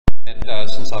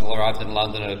since I've arrived in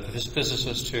London, a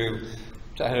physicist who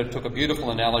took a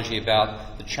beautiful analogy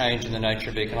about the change in the nature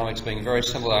of economics being very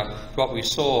similar to what we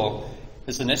saw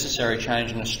as the necessary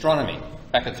change in astronomy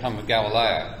back at the time of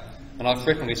Galileo. And I've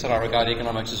frequently said I regard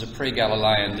economics as a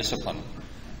pre-Galilean discipline,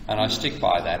 and I stick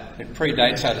by that. It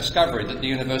predates our discovery that the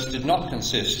universe did not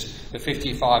consist of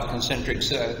 55 concentric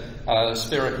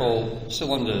spherical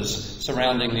cylinders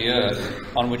surrounding the Earth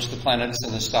on which the planets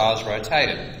and the stars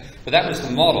rotated. But that was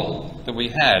the model that we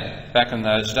had back in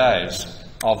those days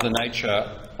of the nature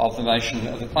of the motion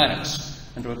of the planets.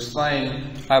 And to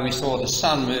explain how we saw the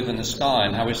sun move in the sky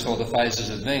and how we saw the phases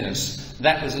of Venus,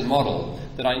 that was the model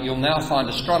that you'll now find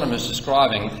astronomers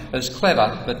describing as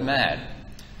clever but mad.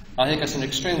 I think it's an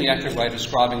extremely accurate way of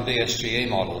describing DSGE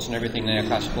models and everything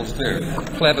neoclassicals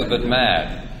do. Clever but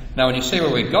mad. Now, when you see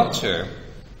where we got to,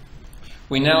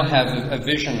 we now have a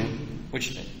vision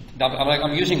which...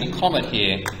 I'm using the comet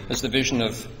here as the vision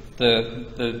of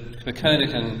the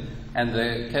Copernican and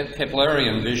the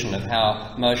Keplerian vision of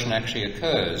how motion actually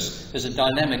occurs. There's a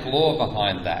dynamic law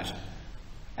behind that,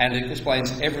 and it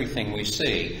explains everything we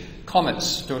see.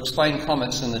 Comets, to explain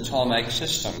comets in the Ptolemaic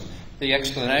system, the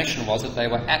explanation was that they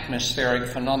were atmospheric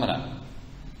phenomena.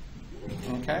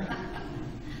 Okay?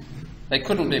 They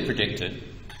couldn't be predicted.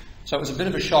 So it was a bit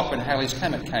of a shock when Halley's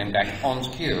Comet came back on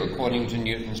cue, according to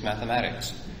Newton's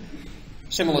mathematics.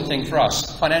 Similar thing for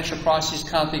us. Financial crises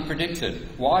can't be predicted.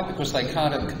 Why? Because they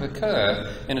can't occur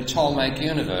in a Ptolemaic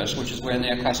universe, which is where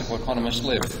neoclassical economists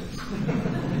live.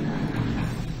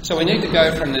 So we need to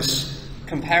go from this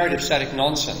comparative static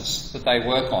nonsense that they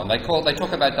work on. They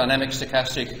talk about dynamic,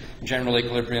 stochastic, general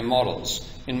equilibrium models.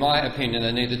 In my opinion,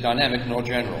 they're neither dynamic nor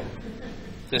general.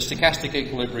 They're stochastic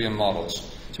equilibrium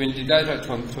models. So we need to go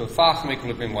to a far from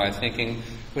equilibrium way of thinking.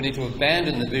 We need to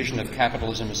abandon the vision of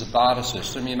capitalism as a barter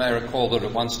system. You may recall that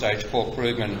at one stage Paul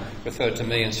Krugman referred to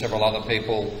me and several other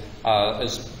people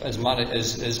as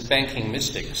banking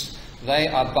mystics. They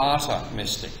are barter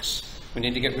mystics. We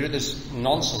need to get rid of this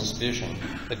nonsense vision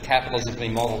that capitalism can be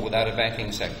modelled without a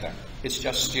banking sector. It's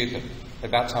just stupid.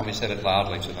 About time we said it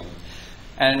loudly to them.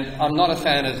 And I'm not a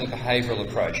fan of the behavioural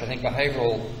approach. I think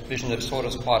behavioural vision has taught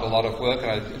us quite a lot of work,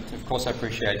 and of course I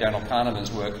appreciate Daniel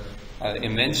Kahneman's work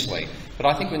immensely. But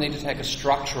I think we need to take a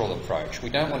structural approach. We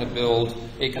don't want to build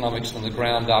economics from the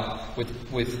ground up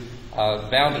with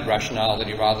bounded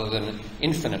rationality rather than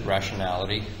infinite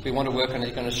rationality. We want to work on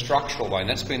it in a structural way, and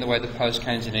that's been the way that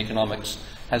post-Keynesian economics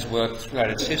has worked throughout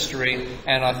its history.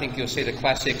 And I think you'll see the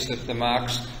classics, the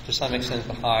Marx, to some extent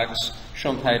the Hayeks,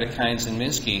 Schumpeter, Keynes and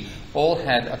Minsky, all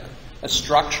had a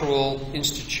structural,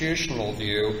 institutional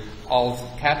view of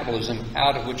capitalism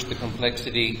out of which the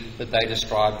complexity that they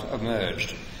described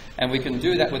emerged. And we can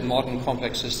do that with modern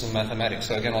complex system mathematics.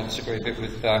 So again, I'll disagree a bit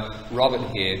with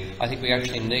Robert here. I think we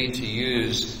actually need to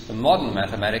use the modern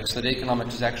mathematics that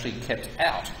economics has actually kept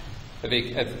out of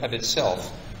itself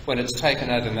when it's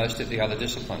taken over most of the other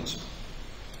disciplines.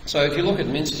 So if you look at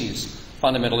Minsky's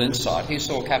fundamental insight, he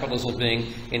saw capitalism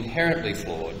being inherently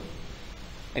flawed.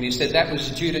 And he said that was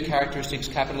due to characteristics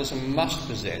capitalism must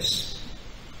possess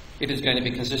if it's going to be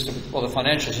consistent with, or the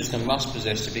financial system must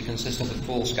possess to be consistent with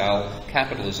full-scale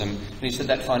capitalism. And he said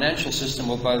that financial system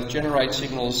will both generate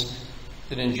signals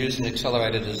that induce an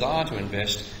accelerated desire to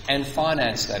invest and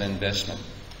finance that investment.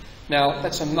 Now,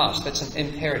 that's a must, that's an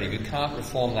imperative. You can't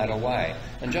reform that away.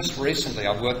 And just recently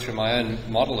I've worked through my own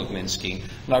model of Minsky,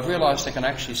 and I've realised I can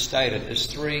actually state it as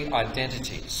three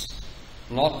identities,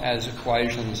 not as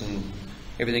equations and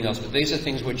everything else. But these are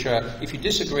things which are, if you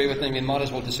disagree with them, you might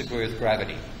as well disagree with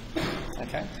gravity.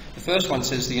 Okay? The first one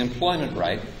says the employment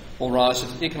rate will rise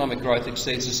if economic growth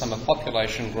exceeds the sum of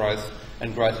population growth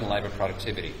and growth in labour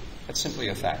productivity. That's simply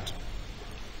a fact.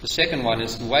 The second one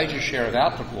is the wages share of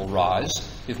output will rise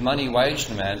if money wage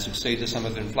demands exceed the sum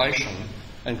of inflation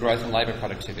and growth in labour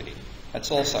productivity.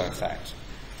 That's also a fact.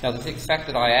 Now, the fact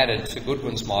that I added to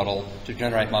Goodwin's model to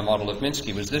generate my model of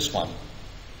Minsky was this one.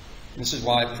 This is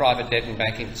why private debt and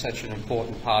banking is such an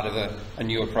important part of a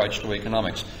new approach to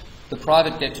economics. The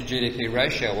private debt to GDP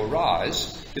ratio will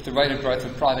rise if the rate of growth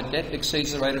of private debt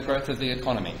exceeds the rate of growth of the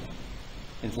economy.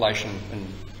 Inflation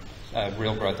and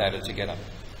real growth added together.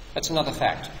 That's another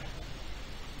fact.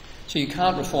 So you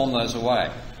can't reform those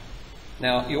away.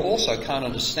 Now, you also can't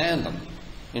understand them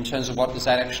in terms of what does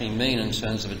that actually mean in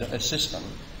terms of a system,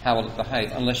 how will it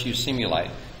behave, unless you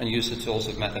simulate and use the tools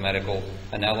of mathematical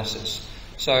analysis.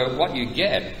 So what you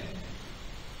get,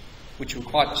 which would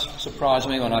quite surprise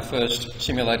me when I first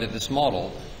simulated this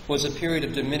model, was a period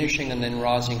of diminishing and then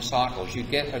rising cycles. You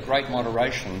get a great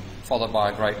moderation followed by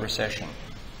a Great Recession,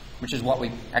 which is what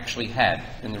we actually had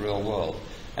in the real world.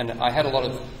 And I had a lot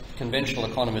of conventional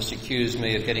economists accuse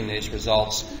me of getting these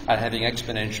results and having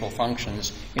exponential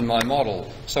functions in my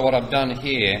model. So what I've done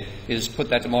here is put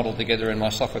that model together in my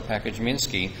software package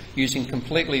Minsky using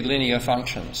completely linear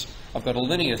functions. I've got a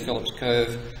linear Phillips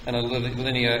curve and a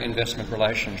linear investment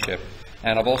relationship,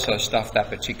 and I've also stuffed that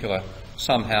particular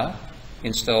somehow.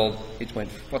 Installed, it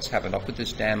went, what's happened? I'll put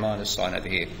this damn minus sign over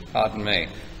here. Pardon me.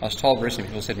 I was told recently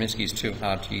people said Minsky's too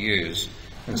hard to use,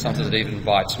 and sometimes it even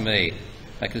bites me.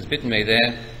 Like it's bitten me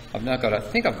there. I've now got, I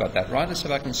think I've got that right. Let's see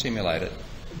if I can simulate it.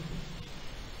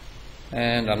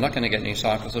 And I'm not going to get any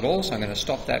cycles at all, so I'm going to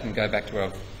stop that and go back to where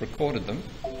I've recorded them.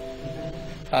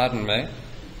 Pardon me.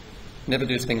 Never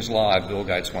do things live, Bill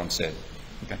Gates once said.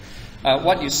 Okay.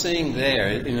 What you're seeing there,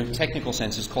 in a technical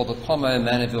sense, is called the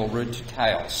Ptolemaic route to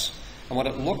chaos. And what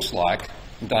it looks like,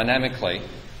 dynamically,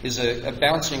 is a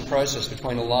bouncing process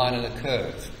between a line and a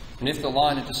curve. And if the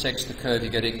line intersects the curve, you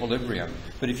get equilibrium.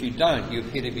 But if you don't, you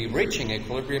appear to be reaching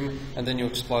equilibrium, and then you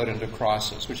explode into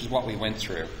crisis, which is what we went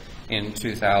through in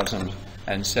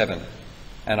 2007.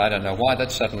 And I don't know why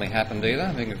that suddenly happened either.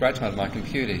 I'm having a great time with my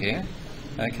computer here.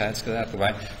 Okay, let's get that out of the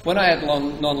way. When I add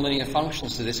non-linear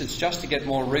functions to this, it's just to get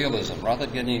more realism. Rather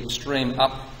than getting extreme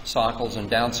up cycles and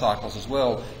down cycles as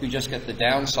well, you just get the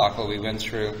down cycle we went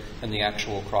through and the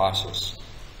actual crisis.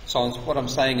 So what I'm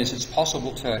saying is it's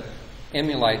possible to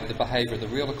emulate the behaviour of the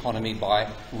real economy by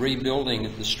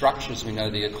rebuilding the structures we know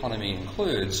the economy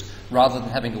includes, rather than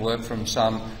having to work from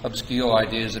some obscure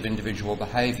ideas of individual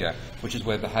behaviour, which is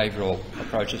where behavioural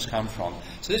approaches come from.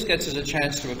 So this gets us a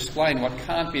chance to explain what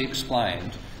can't be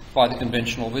explained by the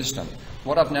conventional wisdom.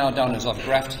 What I've now done is I've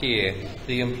graphed here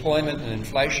the employment and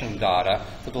inflation data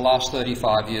for the last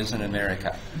 35 years in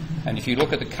America. And if you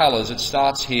look at the colours, it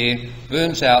starts here,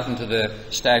 burns out into the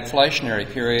stagflationary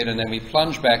period, and then we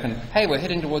plunge back and, hey, we're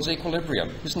heading towards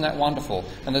equilibrium. Isn't that wonderful?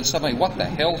 And then suddenly, what the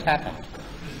hell happened?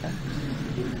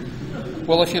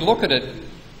 Well, if you look at it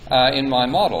in my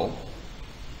model,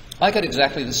 I get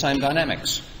exactly the same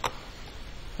dynamics.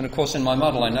 And of course, in my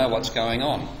model, I know what's going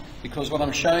on, because what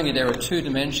I'm showing you, there are two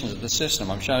dimensions of the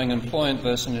system. I'm showing employment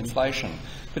versus inflation.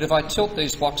 But if I tilt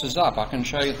these boxes up, I can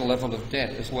show you the level of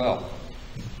debt as well.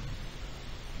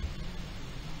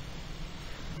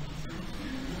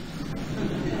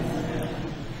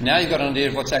 Now you've got an idea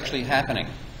of what's actually happening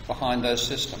behind those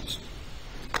systems.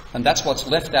 And that's what's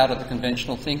left out of the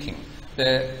conventional thinking.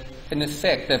 In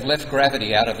effect, they've left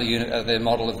gravity out of their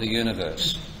model of the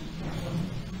universe.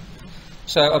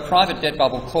 So a private debt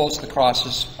bubble caused the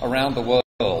crisis around the world.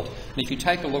 And if you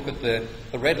take a look at the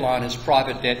red line is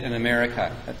private debt in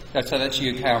America. So that's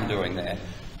UK I'm doing there.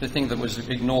 The thing that was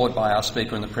ignored by our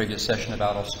speaker in the previous session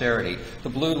about austerity. The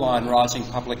blue line, rising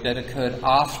public debt, occurred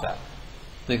after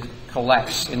the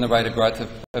collapse in the rate of growth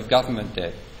of government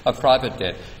debt, of private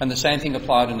debt. And the same thing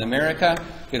applied in America,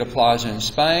 it applies in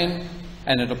Spain,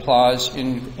 and it applies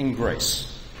in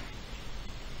Greece.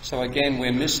 So again,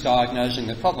 we're misdiagnosing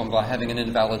the problem by having an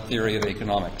invalid theory of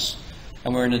economics.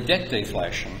 And we're in a debt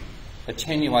deflation,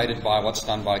 attenuated by what's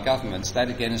done by governments. That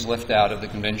again is left out of the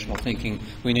conventional thinking.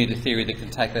 We need a theory that can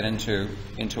take that into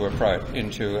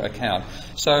account.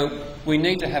 So we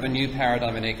need to have a new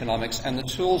paradigm in economics, and the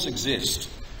tools exist,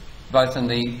 both in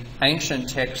the ancient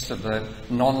texts of the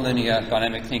non-linear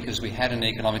dynamic thinkers we had in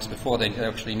economics before they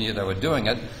actually knew they were doing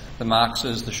it, the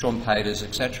Marxes, the Schumpeters,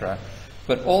 etc.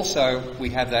 But also we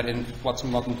have that in what's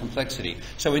modern complexity.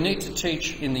 So we need to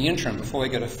teach in the interim, before we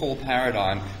get a full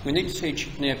paradigm, we need to teach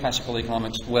neoclassical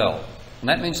economics well. And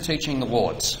that means teaching the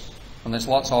warts. And there's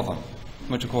lots of them,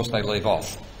 which of course they leave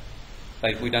off.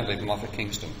 We don't leave them off at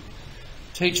Kingston.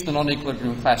 Teach the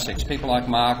non-equilibrium classics, people like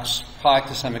Marx, Hayek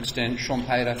to some extent,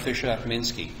 Schumpeter, Fisher,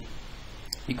 Minsky.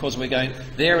 Because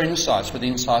their insights were the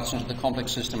insights into the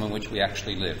complex system in which we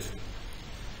actually live.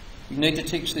 You need to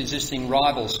teach the existing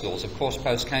rival schools, of course,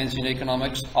 post-Keynesian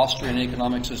economics, Austrian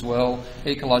economics as well,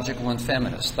 ecological and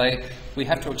feminist. We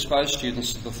have to expose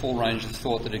students to the full range of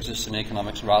thought that exists in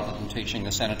economics rather than teaching the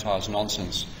sanitised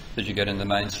nonsense that you get in the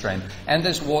mainstream. And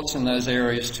there's warts in those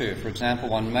areas too. For example,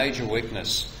 one major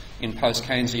weakness in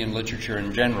post-Keynesian literature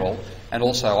in general, and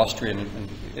also Austrian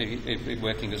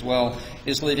working as well,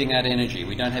 is leaving out energy.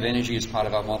 We don't have energy as part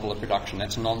of our model of production.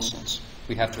 That's nonsense.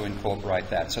 We have to incorporate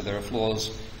that. So there are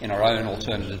flaws in our own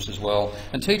alternatives as well.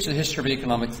 And teach the history of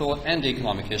economic thought and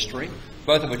economic history,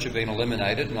 both of which have been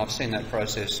eliminated, and I've seen that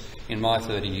process in my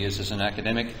 30 years as an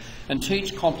academic. And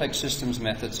teach complex systems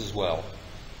methods as well.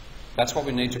 That's what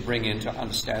we need to bring in to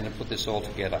understand and put this all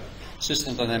together.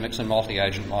 System dynamics and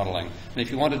multi-agent modelling. And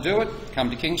if you want to do it, come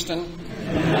to Kingston. All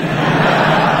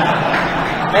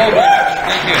good.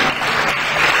 Thank you.